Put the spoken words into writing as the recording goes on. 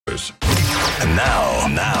And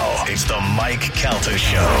now, it's the Mike Calta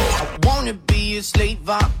Show. I wanna be a slave,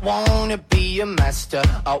 I wanna be a master.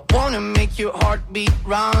 I wanna make your heartbeat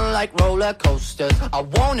run like roller coasters. I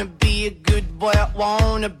wanna be a good boy, I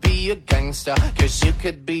wanna be a gangster. Cause you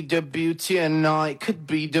could be the beauty and I could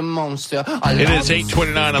be the monster. It is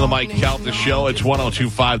 8:29 on the Mike Calta Show. It's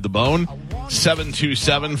 102.5 The Bone.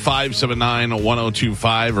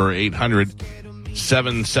 727-579-1025 or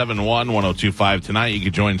 800-771-1025. Tonight you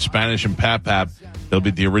can join Spanish and Pap Pap. They'll be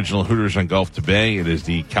at the original Hooters on Gulf to Bay. It is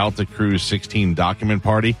the Calta Cruise 16 document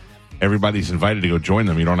party. Everybody's invited to go join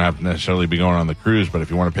them. You don't have to necessarily be going on the cruise, but if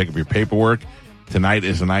you want to pick up your paperwork, tonight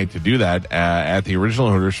is the night to do that at the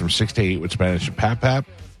original Hooters from 6 to 8 with Spanish and Pap Pap.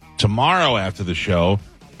 Tomorrow after the show,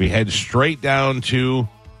 we head straight down to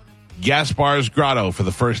Gaspar's Grotto for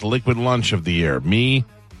the first liquid lunch of the year. Me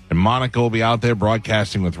and Monica will be out there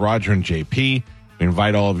broadcasting with Roger and JP. We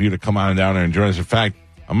invite all of you to come on down there and join us. In fact,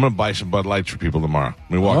 I'm going to buy some Bud Lights for people tomorrow.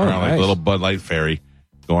 We walk around like a little Bud Light fairy,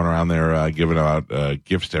 going around there giving out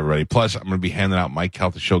gifts to everybody. Plus, I'm going to be handing out Mike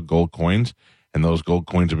Calta Show gold coins, and those gold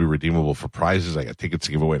coins will be redeemable for prizes. I got tickets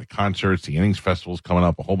to give away to concerts, the Innings Festival's coming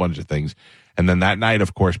up, a whole bunch of things. And then that night,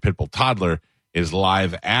 of course, Pitbull Toddler is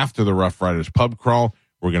live after the Rough Riders pub crawl.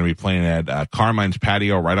 We're going to be playing at Carmine's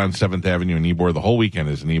Patio right on 7th Avenue in Ybor. The whole weekend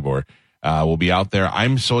is in Ybor. We'll be out there.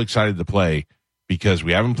 I'm so excited to play because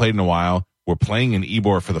we haven't played in a while. We're playing in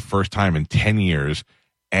Ybor for the first time in 10 years,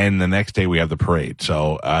 and the next day we have the parade.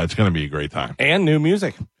 So it's going to be a great time. And new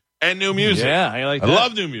music. Yeah, I like that. I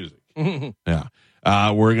love new music. Yeah.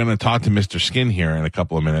 We're going to talk to Mr. Skin here in a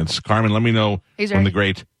couple of minutes. Carmen, let me know when the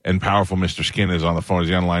great and powerful Mr. Skin is on the phone. Is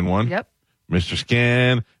he on line one? Yep. Mr.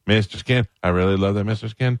 Skin. I really love that, Mr.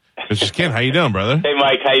 Skin. Mr. Skin, how you doing, brother? Hey,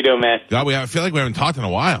 Mike. How you doing, man? God, I feel like we haven't talked in a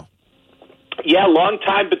while. Yeah, long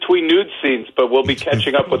time between nude scenes, but we'll be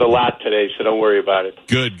catching up with a lot today, so don't worry about it.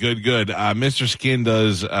 Good. Mr. Skin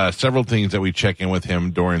does several things that we check in with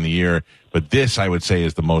him during the year, but this, I would say,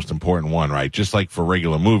 is the most important one, right? Just like for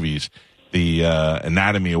regular movies, the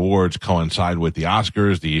Anatomy Awards coincide with the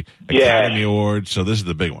Oscars, the Academy Awards, so this is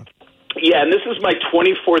the big one. Yeah, and this is my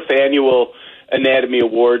 24th annual Anatomy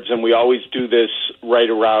Awards, and we always do this right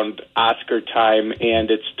around Oscar time,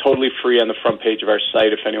 and it's totally free on the front page of our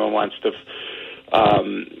site if anyone wants to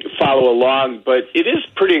follow along. But it is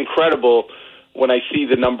pretty incredible when I see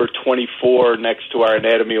the number 24 next to our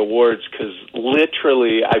Anatomy Awards, because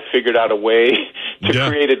literally I figured out a way to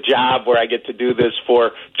create a job where I get to do this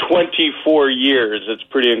for 24 years. It's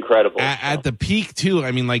pretty incredible. At the peak, too,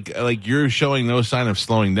 I mean, like you're showing no sign of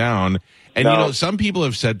slowing down. And, you know, some people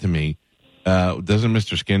have said to me, doesn't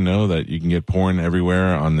Mr. Skin know that you can get porn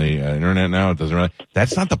everywhere on the internet now? It doesn't really.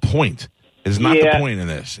 That's not the point. It's not the point in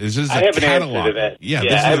this. This is I have an answer to that. Yeah,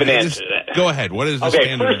 I have an answer to that. Go ahead. What is this?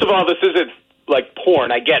 Okay, first of all, this isn't like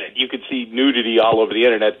porn. I get it. You could see nudity all over the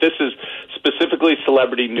internet. This is specifically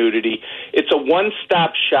celebrity nudity. It's a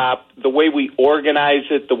one-stop shop. The way we organize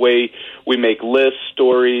it, the way we make lists,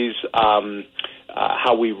 stories,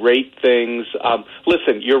 how we rate things.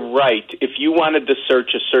 Listen, you're right. If you wanted to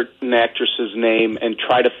search a certain actress's name and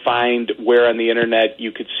try to find where on the internet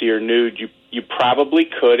you could see her nude, you probably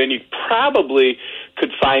could, and you probably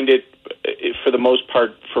could find it for the most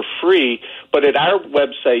part for free. But at our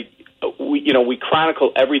website, we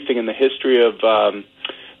chronicle everything in the history of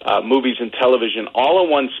movies and television all in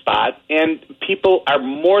one spot, and people are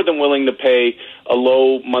more than willing to pay a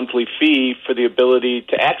low monthly fee for the ability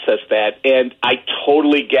to access that. And I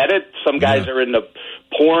totally get it. Some guys are into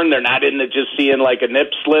porn. They're not into just seeing like a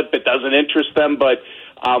nip slip. It doesn't interest them. But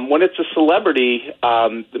when it's a celebrity,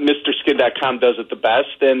 MrSkin.com does it the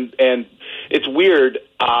best. And it's weird.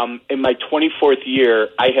 In my 24th year,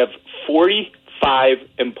 I have 45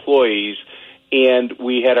 employees, and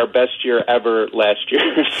we had our best year ever last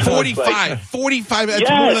year. So 45. 45. That's yes,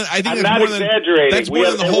 more than, I think I'm that's not more than, exaggerating. that's more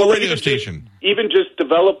than the whole radio station. Even just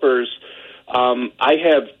developers, I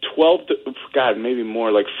have 12, maybe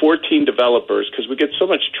more, like 14 developers, because we get so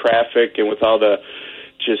much traffic, and with all the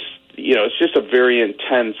it's just a very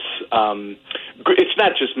intense. It's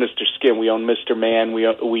not just Mr. Skin. We own Mr. Man.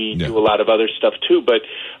 We do a lot of other stuff too. But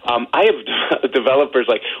I have developers.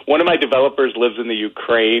 Like one of my developers lives in the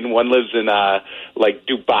Ukraine. One lives in like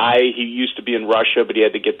Dubai. He used to be in Russia, but he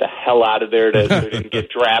had to get the hell out of there to get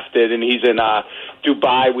drafted. And he's in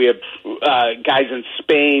Dubai. We have guys in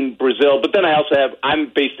Spain, Brazil. But then I'm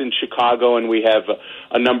based in Chicago, and we have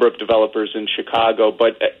a number of developers in Chicago.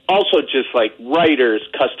 But also just like writers,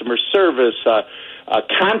 customer service,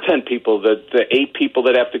 content people, the 8 people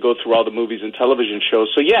that have to go through all the movies and television shows.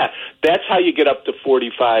 So yeah, that's how you get up to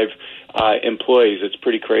 45 employees. It's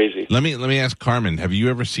pretty crazy. Let me ask Carmen, have you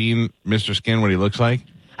ever seen Mr. Skin, what he looks like?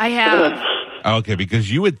 I have. Okay,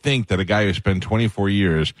 because you would think that a guy who spent 24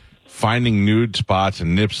 years finding nude spots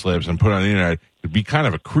and nip slips and put it on the internet would be kind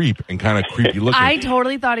of a creep and kind of creepy looking. I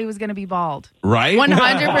totally thought he was going to be bald. Right? 100%.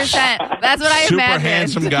 That's what I Super imagined.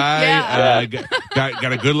 handsome guy. Yeah.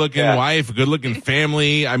 Got a good looking wife, a good looking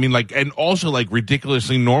family. I mean, like, and also like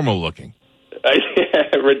ridiculously normal looking.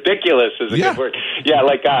 Ridiculous is a good word. Yeah,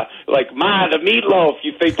 like Ma, the meatloaf.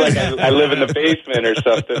 You think like I live in the basement or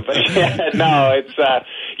something, but no, it's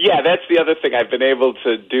that's the other thing. I've been able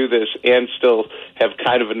to do this and still have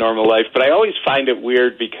kind of a normal life, but I always find it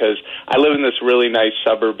weird because I live in this really nice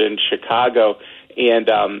suburb in Chicago, and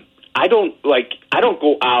I don't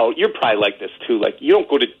go out. You're probably like this too. Like, you don't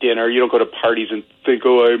go to dinner, you don't go to parties and think,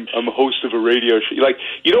 oh, I'm a host of a radio show. Like,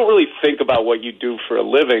 you don't really think about what you do for a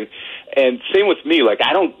living. And same with me. Like,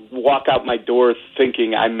 I don't walk out my door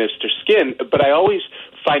thinking I'm Mr. Skin, but I always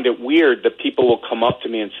find it weird that people will come up to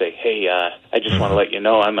me and say, hey, I just want to let you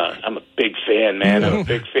know I'm a big fan, man. I'm a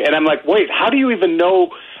big fan. And I'm like, wait, how do you even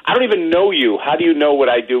know? I don't even know you. How do you know what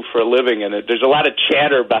I do for a living? And there's a lot of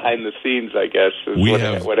chatter behind the scenes, I guess,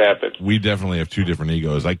 is what happened. We definitely have two different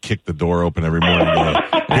egos. I kick the door open every morning.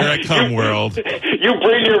 Here I come, world. You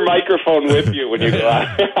bring your microphone with you when you go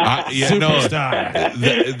out. Superstar.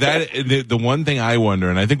 The one thing I wonder,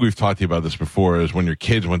 and I think we've talked to you about this before, is when your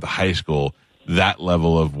kids went to high school, that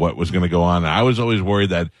level of what was going to go on. And I was always worried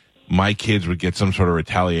that my kids would get some sort of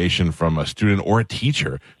retaliation from a student or a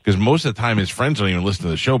teacher, because most of the time his friends don't even listen to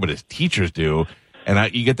the show, but his teachers do.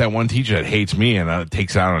 And you get that one teacher that hates me and it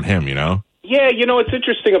takes it out on him, you know? Yeah, what's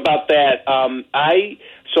interesting about that, I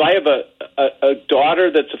have a daughter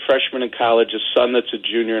that's a freshman in college, a son that's a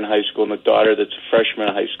junior in high school, and a daughter that's a freshman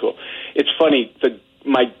in high school. It's funny,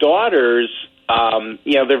 my daughters,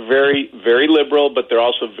 they're very, very liberal, but they're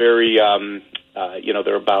also very,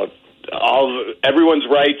 they're about everyone's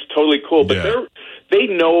rights, totally cool. But they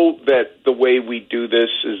know that the way we do this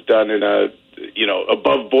is done in a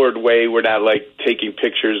above board way. We're not like taking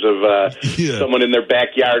pictures of someone in their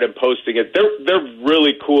backyard and posting it. They're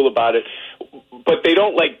really cool about it, but they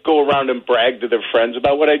don't like go around and brag to their friends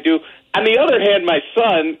about what I do. On the other hand, my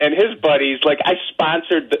son and his buddies, like, I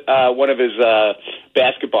sponsored one of his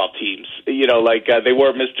basketball teams. They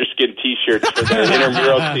wore Mr. Skin T-shirts for their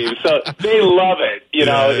intramural team, so they love it.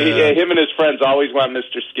 Him and his friends always want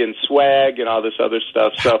Mr. Skin swag and all this other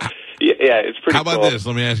stuff. So, it's pretty. How about cool. this?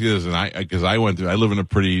 Let me ask you this, and because I live in a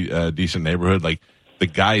pretty decent neighborhood. Like, the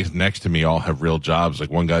guys next to me all have real jobs.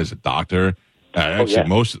 Like, one guy's a doctor.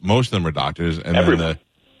 Most of them are doctors, and then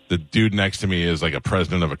the dude next to me is like a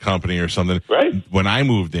president of a company or something. Right. When I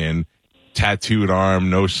moved in, tattooed arm,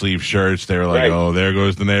 no sleeve shirts, they were like, oh, there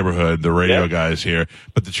goes the neighborhood, the radio guy's here.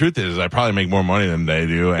 But the truth is, I probably make more money than they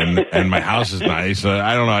do, and my house is nice.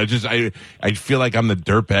 I don't know. I feel like I'm the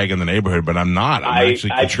dirtbag in the neighborhood, but I'm not. I'm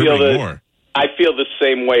actually contributing more. I feel the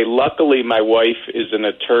same way. Luckily, my wife is an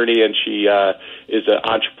attorney, and she is an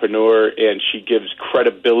entrepreneur, and she gives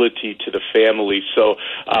credibility to the family. So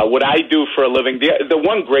what I do for a living, the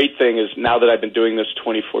one great thing is, now that I've been doing this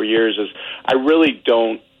 24 years, is I really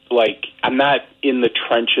don't, I'm not in the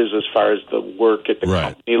trenches as far as the work at the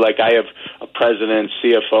company. Like, I have a president,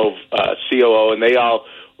 CFO, COO, and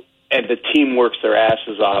and the team works their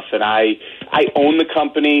asses off, and I own the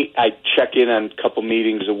company. I check in on a couple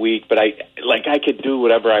meetings a week, but I could do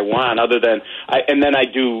whatever I want, other than and then I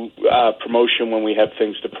do promotion when we have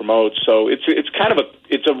things to promote. So it's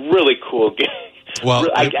a really cool gig. Well,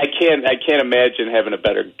 I can't imagine having a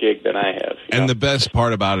better gig than I have. And the best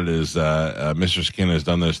part about it is Mr. Skin has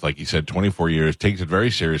done this, like you said, 24 years, takes it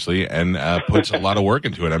very seriously, and puts a lot a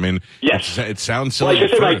into it. I mean, it sounds silly at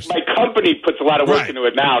first. My company puts a lot of work into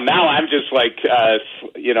it now. Now I'm just like,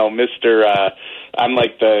 Mr. I'm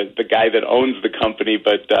like the guy that owns the company,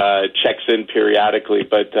 but checks in periodically.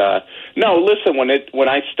 But no, listen, when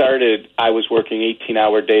I started, I was working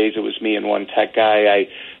 18-hour days. It was me and one tech guy.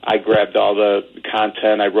 I grabbed all the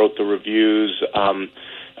content. I wrote the reviews.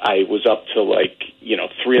 I was up till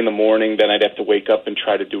 3 in the morning. Then I'd have to wake up and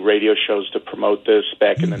try to do radio shows to promote this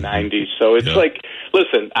back in the 90s. So it's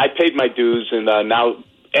listen, I paid my dues, and now.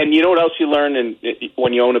 And you know what else you learn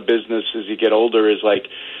when you own a business as you get older is,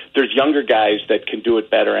 there's younger guys that can do it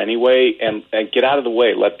better anyway, and get out of the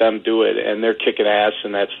way. Let them do it, and they're kicking ass,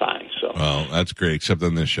 and that's fine. So, well, that's great, except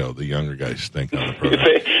on this show. The younger guys stink on the program.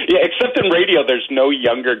 Yeah, except in radio, there's no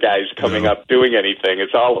younger guys coming up doing anything.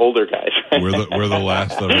 It's all older guys. We're the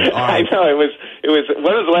last of it. I know. It was. When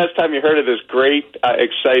was the last time you heard of this great,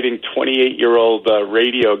 exciting 28-year-old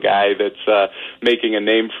radio guy that's making a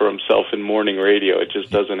name for himself in morning radio? It just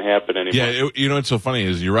doesn't happen anymore. Yeah, what's so funny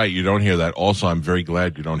is you're right. You don't hear that. Also, I'm very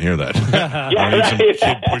glad you don't hear that. I need some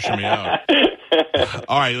kid pushing me out.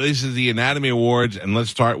 All right, this is the Anatomy Awards, and let's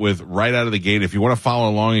start with right out of the gate. If you want to follow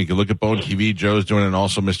along, you can look at Bone TV. Joe's doing it, and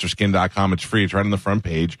also MrSkin.com. It's free. It's right on the front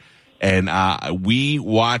page. And we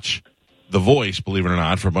watch The Voice, believe it or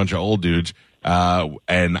not, for a bunch of old dudes.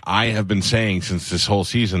 And I have been saying since this whole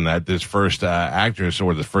season that this first actress,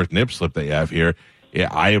 or the first nip slip that you have here,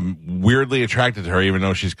 I am weirdly attracted to her, even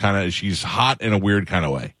though she's hot in a weird kind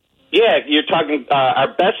of way. Yeah, you're talking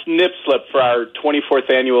our best nip slip for our 24th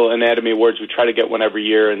annual Anatomy Awards. We try to get one every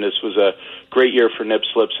year, and this was a great year for nip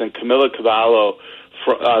slips. And Camila Cabello,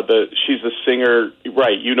 she's the singer,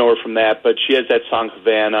 right? You know her from that, but she has that song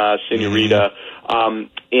Havana, Senorita, and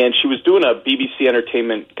she was doing a BBC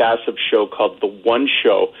Entertainment gossip show called The One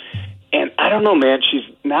Show. And I don't know, man,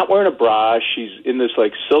 she's not wearing a bra. She's in this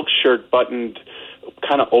like silk shirt, buttoned,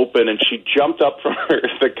 kind of open, and she jumped up from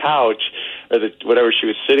the couch or whatever she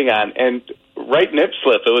was sitting on, and right nip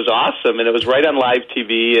slip. It was awesome, and it was right on live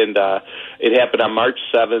TV, and it happened on March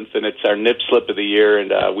 7th, and it's our nip slip of the year,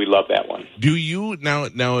 and we love that one. Do you now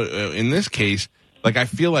in this case, like I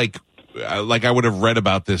feel like I would have read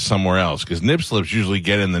about this somewhere else, because nip slips usually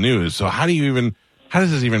get in the news. So how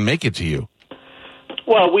does this even make it to you?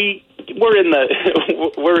 Well, we're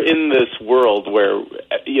in this world where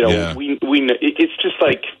we it's just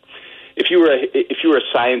like if you were a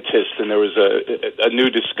scientist and there was a new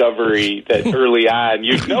discovery that early on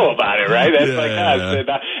you'd know about it, right? That's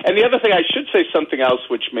us. And the other thing, I should say something else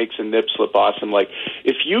which makes a nip slip awesome. Like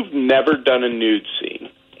if you've never done a nude scene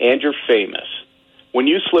and you're famous, when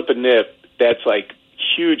you slip a nip, that's like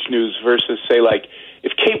huge news versus say like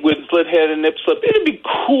if Kate Winslet had a nip slip, it'd be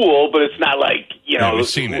cool, but it's not like, we've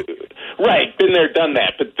seen it. Right, been there, done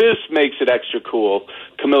that. But this makes it extra cool.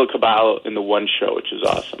 Camila Cabello in The One Show, which is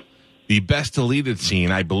awesome. The best deleted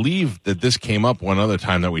scene, I believe that this came up one other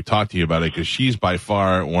time that we talked to you about it, because she's by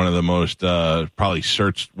far one of the most probably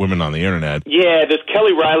searched women on the internet. Yeah, this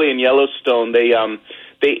Kelly Riley in Yellowstone, they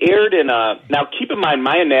aired in now keep in mind,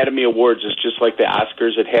 My Anatomy Awards is just like the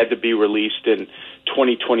Oscars. It had to be released in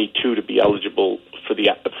 2022 to be eligible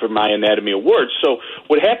for My Anatomy Awards. So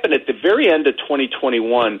what happened at the very end of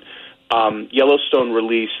 2021, Yellowstone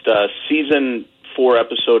released season 4,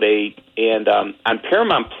 episode 8, and on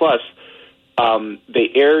Paramount Plus, they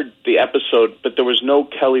aired the episode, but there was no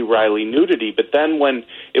Kelly Riley nudity. But then when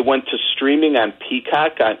it went to streaming on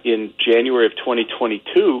Peacock in January of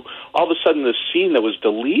 2022, all of a sudden the scene that was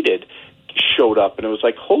deleted showed up, and it was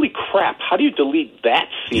like, holy crap, how do you delete that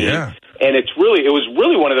scene? Yeah. And it was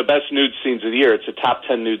really one of the best nude scenes of the year. It's a top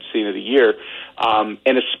 10 nude scene of the year, and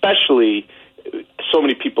especially so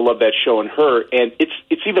many people love that show and her. And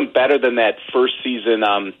it's even better than that first season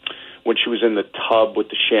when she was in the tub with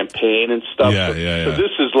the champagne and stuff. Yeah. So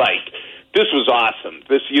this was awesome.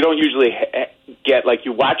 This you don't usually get. Like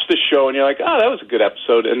you watch the show and you're like, oh, that was a good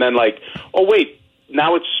episode, and then like, oh wait,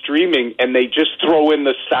 now it's streaming, and they just throw in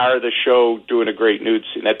the star of the show doing a great nude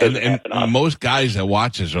scene. That doesn't happen often. Most guys that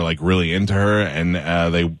watch this are like really into her, and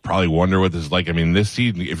they probably wonder what this is like. I mean, this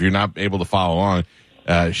season, if you're not able to follow along,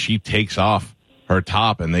 she takes off her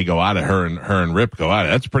top, and they go at it. Her and Rip go at it.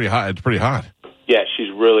 That's pretty hot. It's pretty hot. Yeah, she's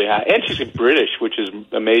really hot, and she's British, which is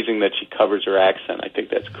amazing that she covers her accent. I think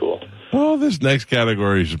that's cool. Well, this next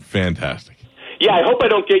category is fantastic. Yeah, I hope I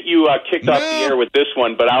don't get you kicked off the air with this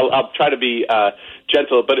one, but I'll try to be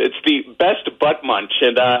gentle. But it's the best butt munch,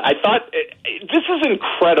 and I thought this is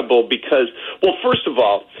incredible because, well, first of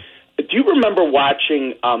all, do you remember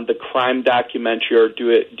watching the crime documentary, or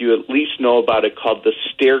do you at least know about it, called The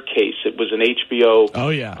Staircase? It was an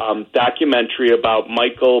HBO documentary about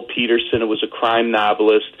Michael Peterson. It was a crime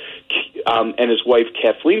novelist, and his wife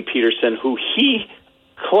Kathleen Peterson, who he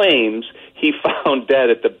claims he found dead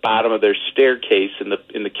at the bottom of their staircase in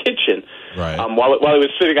the kitchen, right? While he was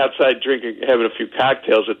sitting outside having a few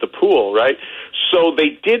cocktails at the pool, right? So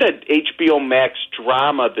they did an HBO Max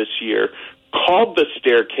drama this year called The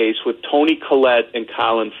Staircase with Toni Collette and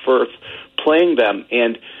Colin Firth playing them,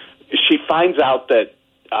 and she finds out that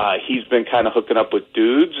he's been kind of hooking up with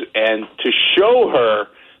dudes, and to show her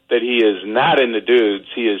that he is not into dudes,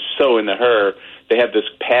 he is so into her, they have this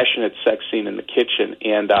passionate sex scene in the kitchen,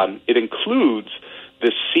 and it includes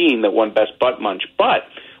this scene that won Best Butt Munch. But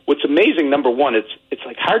what's amazing, number one, it's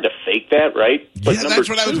like hard to fake that, right? But yeah, that's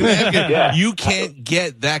what I was going to ask you. Yeah. You can't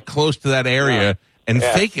get that close to that area and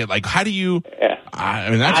fake it. Like, how do you? Yeah. I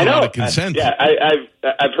mean, that's a lot of consent.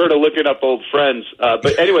 I've heard of looking up old friends,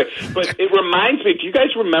 but anyway, but it reminds me. Do you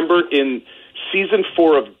guys remember in season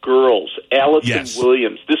 4 of Girls, Allison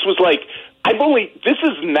Williams? This was like. This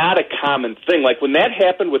is not a common thing. Like when that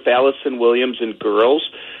happened with Allison Williams in Girls,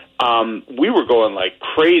 we were going like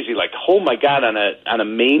crazy, like, oh my God, on a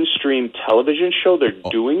mainstream television show, they're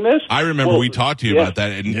doing this. I remember we talked to you about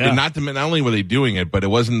that, and not only were they doing it, but it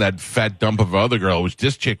wasn't that fat dump of other girl. It was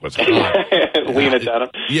this chick was hot. Lena Dunham.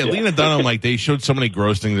 Yeah, Lena Dunham. Like they showed so many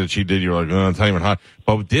gross things that she did. You're like, oh, it's not even hot.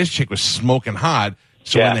 But this chick was smoking hot.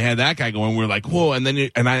 So when they had that guy going, we were like, whoa. And then,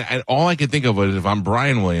 and all I could think of was, if I'm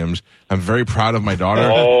Brian Williams, I'm very proud of my daughter,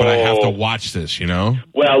 but I have to watch this, you know?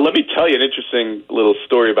 Well, let me tell you an interesting little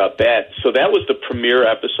story about that. So that was the premiere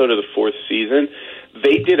episode of the 4th season.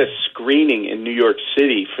 They did a screening in New York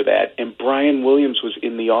City for that, and Brian Williams was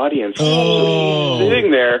in the audience. So he's sitting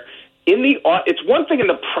there. It's one thing in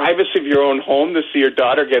the privacy of your own home to see your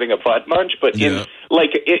daughter getting a butt munch, but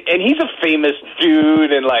and he's a famous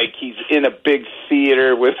dude, and like he's in a big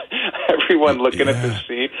theater with everyone looking at the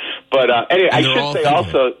scene. But anyway, I should say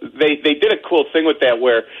also they did a cool thing with that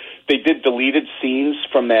where they did deleted scenes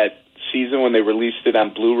from that season when they released it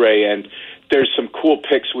on Blu-ray, and there's some cool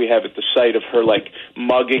pics we have at the site of her like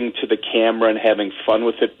mugging to the camera and having fun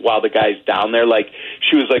with it while the guy's down there. Like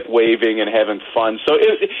she was like waving and having fun. So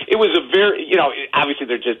it was a very, obviously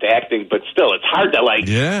they're just acting, but still it's hard to like,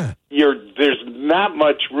 there's not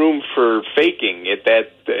much room for faking at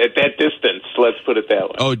that distance. Let's put it that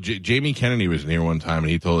way. Oh, Jamie Kennedy was in here one time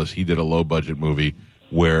and he told us he did a low budget movie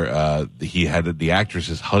where he had the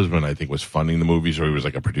actress's husband, I think, was funding the movie, so he was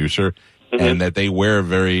like a producer. And that they wear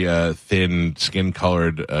very thin,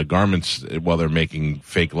 skin-colored garments while they're making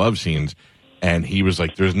fake love scenes. And he was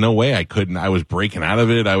like, "There's no way I couldn't. I was breaking out of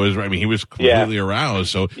it. He was completely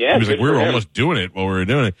aroused. So he was like, we were almost doing it while we were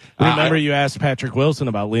doing it." Remember, you asked Patrick Wilson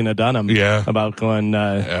about Lena Dunham. Yeah, about going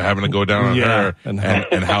having to go down on her and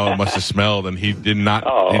how it must have smelled, and he did not.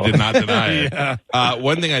 He did not deny it.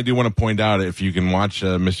 One thing I do want to point out, if you can watch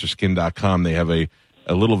MrSkin.com, they have a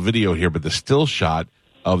little video here, but the still shot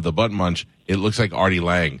of the butt munch, it looks like Artie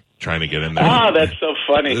Lang trying to get in there. Oh, that's so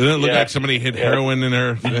funny. Doesn't it look like somebody hit heroin in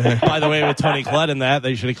her? By the way, with Tony Collette in that,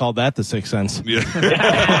 they should have called that The Sixth Sense. Yeah.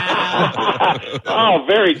 Oh,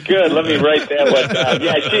 very good. Let me write that one down.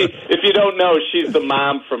 Yeah, if you don't know, she's the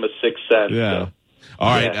mom from A Sixth Sense. Yeah. So.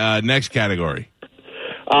 All right, next category.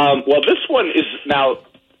 Well, this one is now,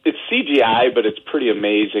 it's CGI, but it's pretty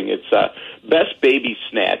amazing. It's Best Baby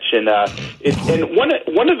Snatch, and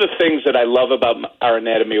one of the things that I love about our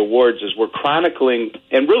Anatomy Awards is we're chronicling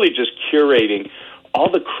and really just curating all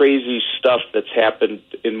the crazy stuff that's happened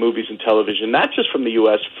in movies and television, not just from the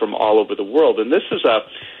U.S., from all over the world. And this is I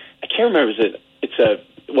can't remember, it's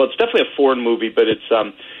definitely a foreign movie, but it's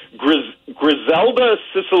Griselda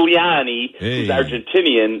Siciliani, who's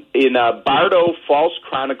Argentinian, in Bardo, False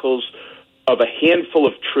Chronicles of a Handful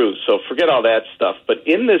of Truths. So forget all that stuff. But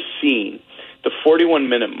in this scene, the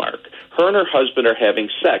 41-minute mark, her and her husband are having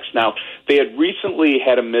sex. Now, they had recently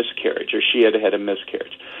had a miscarriage, or she had had a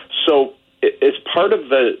miscarriage. So as part of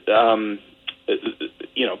the,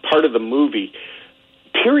 part of the movie,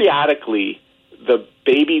 periodically the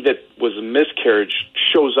baby that was a miscarriage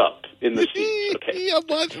shows up in the scene. Okay. I'm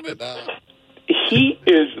watching it now.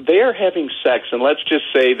 They are having sex, and let's just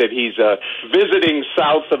say that he's visiting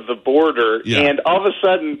south of the border, and all of a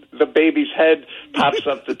sudden the baby's head pops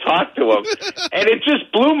up to talk to him. And it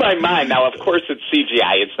just blew my mind. Now, of course, it's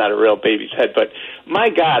CGI. It's not a real baby's head, but my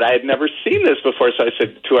God, I had never seen this before, so I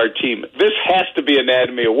said to our team, this has to be an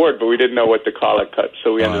Anatomy Award, but we didn't know what to call it,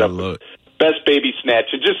 so we ended up with Best Baby Snatch.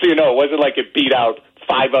 And just so you know, it wasn't like it beat out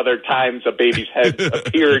 5 other times a baby's head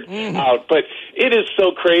appeared out. But it is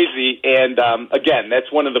so crazy. And, again,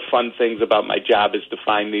 that's one of the fun things about my job is to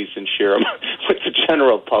find these and share them with the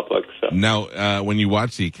general public. So. Now, when you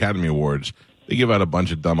watch the Academy Awards, they give out a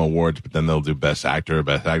bunch of dumb awards, but then they'll do Best Actor,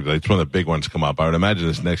 Best Actor. It's when the big ones come up. I would imagine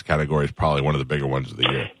this next category is probably one of the bigger ones of the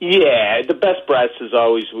year. Yeah, the Best Breasts is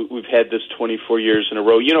always, we've had this 24 years in a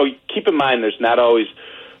row. Keep in mind there's not always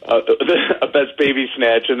a Best Baby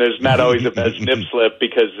Snatch, and there's not always a Best Nip Slip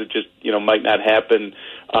because it just might not happen,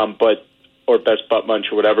 or Best Butt Munch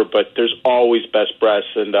or whatever. But there's always Best Breasts,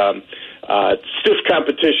 and stiff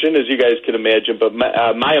competition, as you guys can imagine. But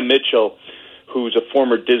Maya Mitchell, who's a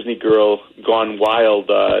former Disney girl gone wild,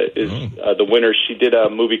 is the winner. She did a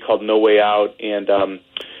movie called No Way Out, and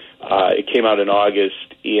it came out in August.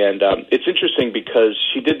 And it's interesting because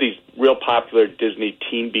she did these real popular Disney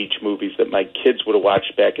Teen Beach movies that my kids would have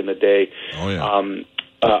watched back in the day,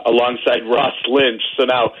 alongside Ross Lynch. So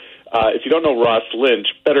now, if you don't know Ross Lynch,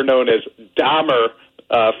 better known as Dahmer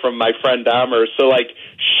from My Friend Dahmer. So,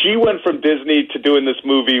 she went from Disney to doing this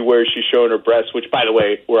movie where she's showing her breasts, which, by the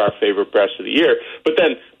way, were our favorite breasts of the year. But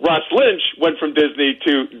then Ross Lynch went from Disney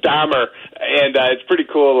to Dahmer, and it's pretty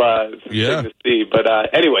cool thing to see. But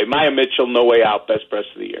anyway, Maya Mitchell, No Way Out, Best Breasts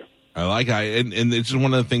of the Year. I like and this is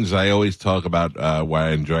one of the things I always talk about why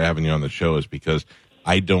I enjoy having you on the show is because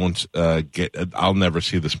I don't I'll never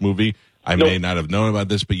see this movie. I may not have known about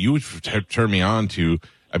this, but you would turn me on to.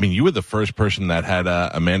 I mean, you were the first person that had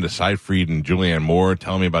Amanda Seyfried and Julianne Moore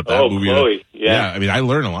telling me about that movie. Chloe, yeah. I mean, I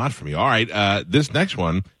learned a lot from you. All right, this next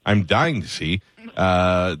one I'm dying to see.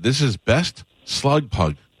 This is Best Slug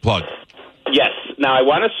Plug. Yes. Now, I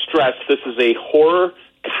want to stress this is a horror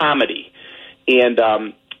comedy, and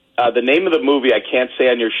the name of the movie I can't say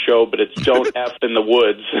on your show, but it's Don't F in the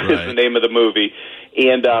Woods is the name of the movie,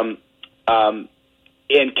 and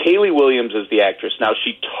Kaylee Williams is the actress. Now,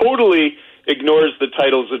 she totally ignores the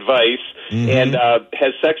title's advice and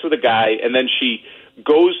has sex with a guy, and then she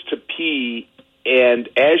goes to pee, and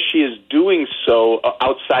as she is doing so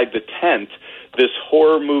outside the tent, this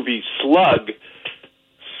horror movie slug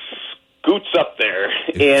scoots up there,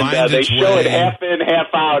 and they show it half in, half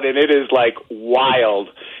out, and it is like wild.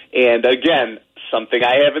 And again, something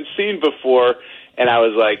I haven't seen before. And I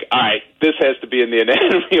was like, all right, this has to be in the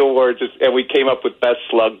Anatomy Awards. And we came up with Best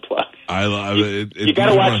Slug Plug. I love it. You got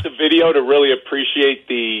to watch the video to really appreciate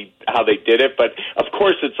how they did it. But, of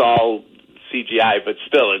course, it's all CGI. But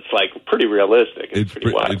still, it's, like, pretty realistic. It's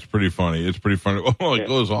pretty wild. It's pretty funny. It's pretty funny. Oh, it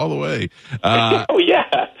goes all the way. Oh,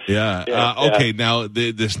 yeah. Yeah. Okay, now,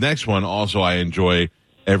 this next one also I enjoy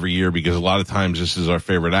every year because a lot of times this is our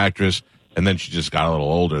favorite actress, and then she just got a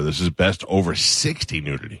little older. This is Best Over 60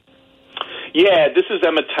 Nudity. Yeah, this is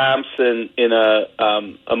Emma Thompson in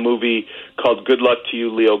a movie called Good Luck to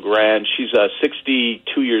You, Leo Grande. She's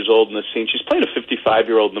 62 years old in the scene. She's playing a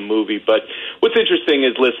 55-year-old in the movie. But what's interesting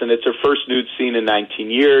is, listen, it's her first nude scene in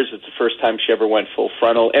 19 years. It's the first time she ever went full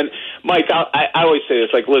frontal. And, Mike, I always say this,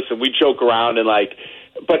 like, listen, we joke around and, like,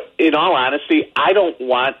 but in all honesty, I don't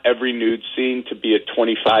want every nude scene to be a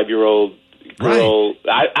 25-year-old girl.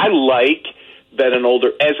 Right. I like that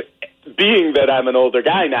being that I'm an older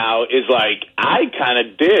guy now, is like, I kind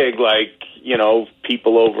of dig, like, you know,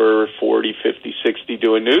 people over 40, 50, 60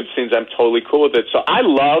 doing nude scenes. I'm totally cool with it. So I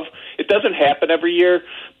love, it doesn't happen every year,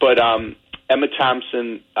 but Emma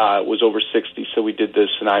Thompson was over 60, so we did this,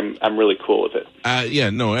 and I'm really cool with it.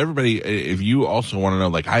 Everybody, if you also want to know,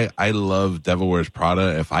 like, I love Devil Wears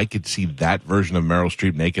Prada. If I could see that version of Meryl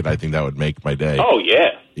Streep naked, I think that would make my day. Oh, yeah.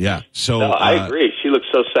 Yeah. So no, I agree. She looks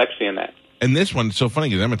so sexy in that. And this one's so funny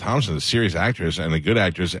because Emma Thompson is a serious actress and a good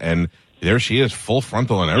actress, and there she is, full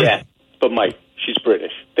frontal and everything. Yeah, but Mike, she's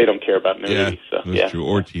British. They don't care about nudity. That's true.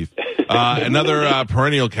 Or teeth. Another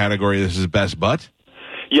perennial category, this is Best Butt.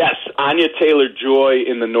 Yes, Anya Taylor-Joy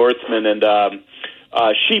in The Northman, and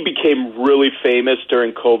she became really famous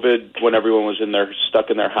during COVID when everyone was stuck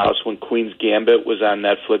in their house, when Queen's Gambit was on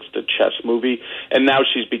Netflix, the chess movie, and now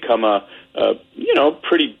she's become a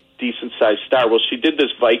pretty decent-sized star. Well, she did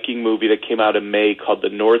this Viking movie that came out in May called The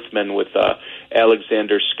Northman with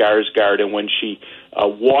Alexander Skarsgård, and when she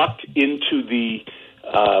walked into the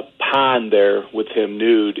pond there with him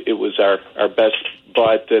nude, it was our best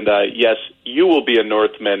butt. And yes, you will be a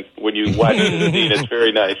Northman when you watch the scene. It's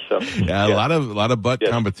very nice. So, a lot of butt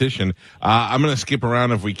competition. I'm going to skip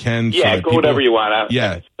around if we can. Yeah, so go whatever you want.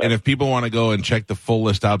 And if people want to go and check the full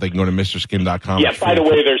list out, they can go to MrSkin.com. Yeah, by the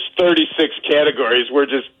way, there's 36 categories. We're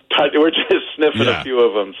just sniffing a few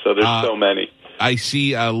of them, so there's so many. I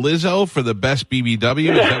see Lizzo for the Best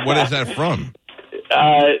BBW. What is that from?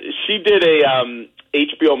 She did a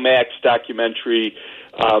HBO Max documentary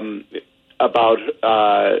about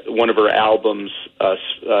one of her albums,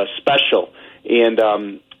 special, and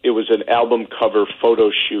it was an album cover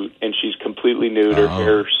photo shoot, and she's completely nude, her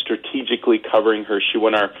hair strategically covering her. She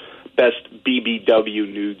won our Best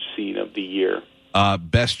BBW nude scene of the year.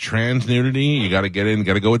 Best trans nudity, you got to get in,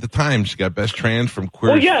 got to go with the times. You got Best Trans from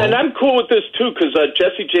Queer as Folk. And I'm cool with this too, because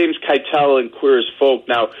Jesse James Keitel and Queer as Folk.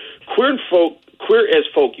 Now, Queer as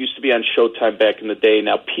Folk used to be on Showtime back in the day.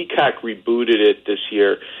 Now, Peacock rebooted it this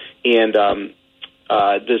year, and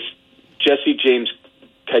this Jesse James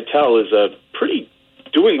Keitel is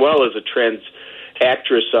doing well as a trans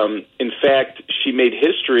actress. In fact, she made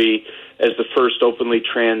history as the first openly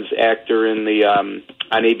trans actor in the on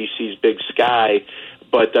ABC's Big Sky.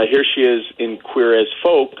 But here she is in Queer as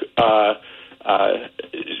Folk,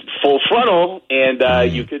 full frontal,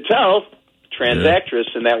 and you could tell trans actress,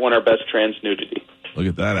 and that won our Best Trans Nudity. Look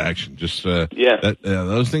at that action! Just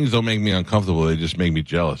those things don't make me uncomfortable; they just make me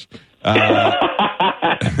jealous. I'll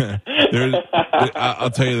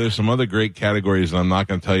tell you, there's some other great categories, and I'm not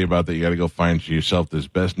going to tell you about that. You got to go find for yourself. There's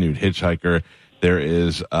Best Nude Hitchhiker. There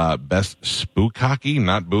is Best Spook Hockey,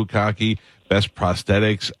 not Book Hockey. Best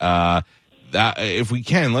Prosthetics. If we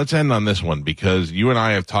can, let's end on this one, because you and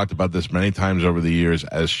I have talked about this many times over the years.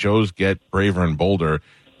 As shows get braver and bolder,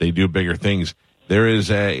 they do bigger things. There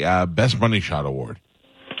is a Best Money Shot Award.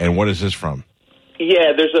 And what is this from?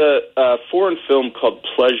 Yeah, there's a foreign film called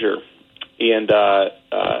Pleasure, and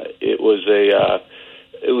it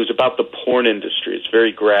was about the porn industry. It's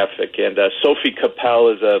very graphic, and Sophie Capel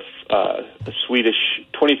is a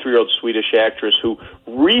 23-year-old Swedish actress who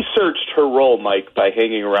researched her role, Mike, by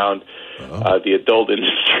hanging around the adult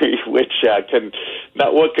industry, which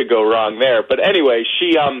what could go wrong there? But anyway,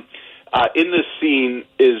 she in this scene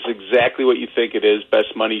is exactly what you think it is,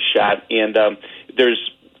 Best Money Shot, and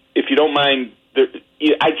there's, if you don't mind,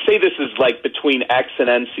 I'd say this is like between X and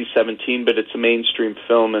NC-17, but it's a mainstream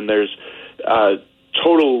film, and there's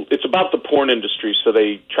it's about the porn industry, so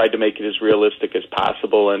they tried to make it as realistic as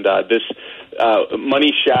possible, and this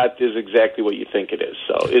Money Shot is exactly what you think it is.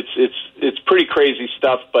 So it's pretty crazy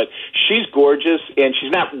stuff, but she's gorgeous, and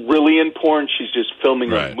she's not really in porn. She's just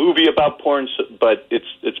filming a movie about porn, but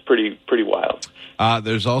it's pretty wild.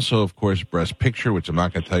 There's also, of course, Breast Picture, which I'm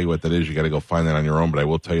not going to tell you what that is. You got to go find that on your own, but I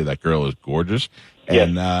will tell you that girl is gorgeous.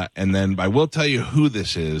 And and then I will tell you who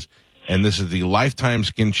this is, and this is the Lifetime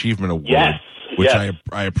Skin Achievement Award. Yes. Which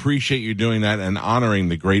I appreciate you doing that and honoring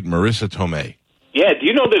the great Marissa Tomei. Yeah, do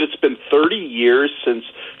you know that it's been 30 years since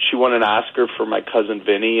she won an Oscar for My Cousin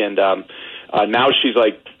Vinny, and now she's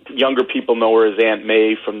like, younger people know her as Aunt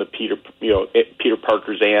May from the Peter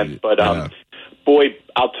Parker's aunt. But boy,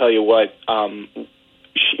 I'll tell you what,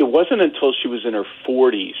 it wasn't until she was in her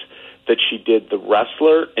 40s that she did The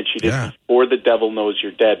Wrestler, and she did Before the Devil Knows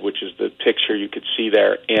You're Dead, which is the picture you could see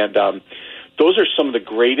there, and those are some of the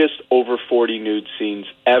greatest over 40 nude scenes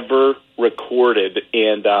ever recorded,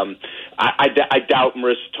 and I doubt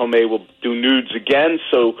Marissa Tomei will do nudes again,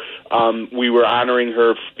 so we were honoring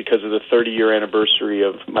her because of the 30-year anniversary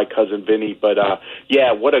of My Cousin Vinny, but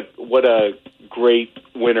what a great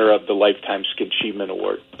winner of the Lifetime Skin Achievement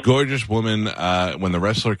Award. Gorgeous woman. When The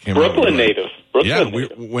Wrestler came out, Brooklyn native.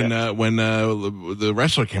 When the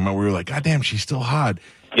Wrestler came out, we were like, God damn, she's still hot.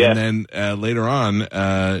 Yeah. And then later on,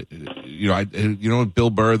 Bill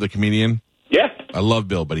Burr, the comedian? Yeah. I love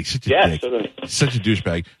Bill, but he's such a dick. Certainly. He's such a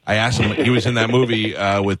douchebag. I asked him, he was in that movie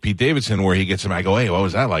with Pete Davidson where he gets him, I go, hey, what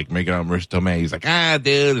was that like, making out Marissa Tomei? He's like,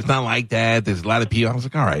 dude, it's not like that. There's a lot of people. I was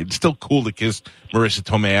like, all right, it's still cool to kiss Marissa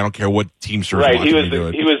Tomei. I don't care what team stars he was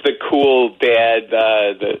the cool dad,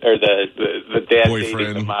 the dad boyfriend,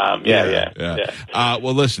 dating the mom. Yeah.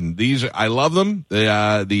 Well, listen, I love them.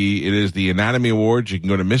 It is the Anatomy Awards. You can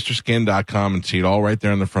go to MrSkin.com and see it all right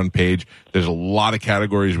there on the front page. There's a lot of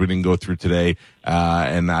categories we didn't go through today,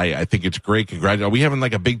 and I think it's great. Congratulations. Are we having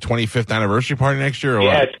like a big 25th anniversary party next year? Or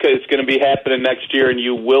what? It's going to be happening next year, and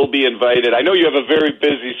you will be invited. I know you have a very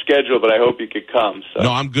busy schedule, but I hope you could come. So.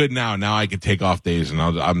 No, I'm good now. Now I can take off days, and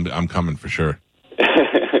I'm coming for sure.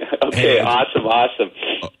 Okay, awesome.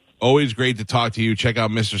 Always great to talk to you. Check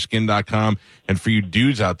out MrSkin.com. And for you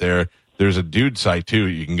dudes out there, there's a dude site, too.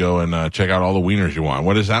 You can go and check out all the wieners you want.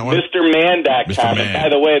 What is that one? MrMan.com. Mr. Man. And by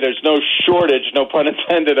the way, there's no shortage, no pun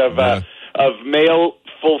intended, of male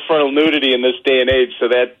full frontal nudity in this day and age. So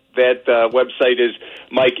that website is,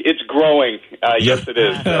 Mike, it's growing. Yes, it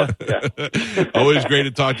is. So, yeah. Always great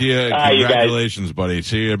to talk to you. Congratulations, buddy.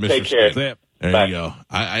 See you, Mr. Take care. There Bye. you go.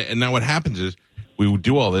 And now what happens is, we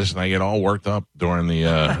do all this, and I get all worked up during the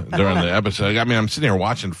episode. I mean, I'm sitting here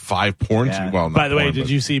watching 5 porn. Yeah. Well, by the way, did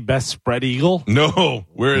you see Best Spread Eagle? No.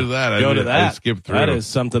 Where is that? Go to that. I skipped through. That is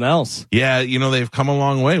something else. Yeah, they've come a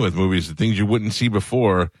long way with movies. The things you wouldn't see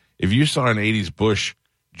before. If you saw an 80s Bush,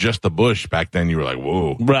 just the Bush back then, you were like,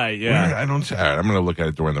 whoa. Right, yeah. I don't see. All right, I'm going to look at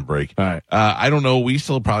it during the break. All right. I don't know. We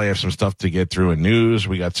still probably have some stuff to get through in news.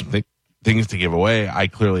 We got some things to give away. I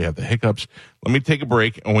clearly have the hiccups. Let me take a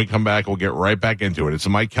break, and when we come back, we'll get right back into it. It's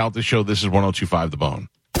the Mike Calta Show. This is 102.5 The Bone.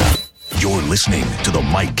 You're listening to the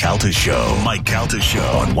Mike Calta Show. Mike Calta Show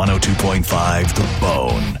on 102.5 The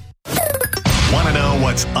Bone. Want to know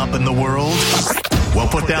what's up in the world? Well,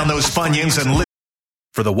 put down those Funyuns and listen.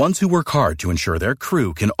 For the ones who work hard to ensure their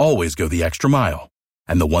crew can always go the extra mile,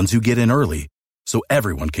 and the ones who get in early so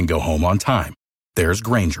everyone can go home on time, there's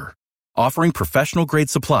Grainger, offering professional-grade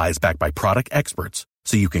supplies backed by product experts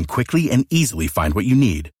so you can quickly and easily find what you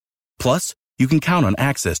need. Plus, you can count on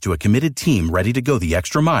access to a committed team ready to go the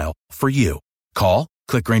extra mile for you. Call,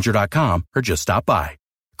 click Grainger.com, or just stop by.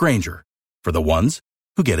 Grainger, for the ones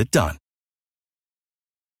who get it done.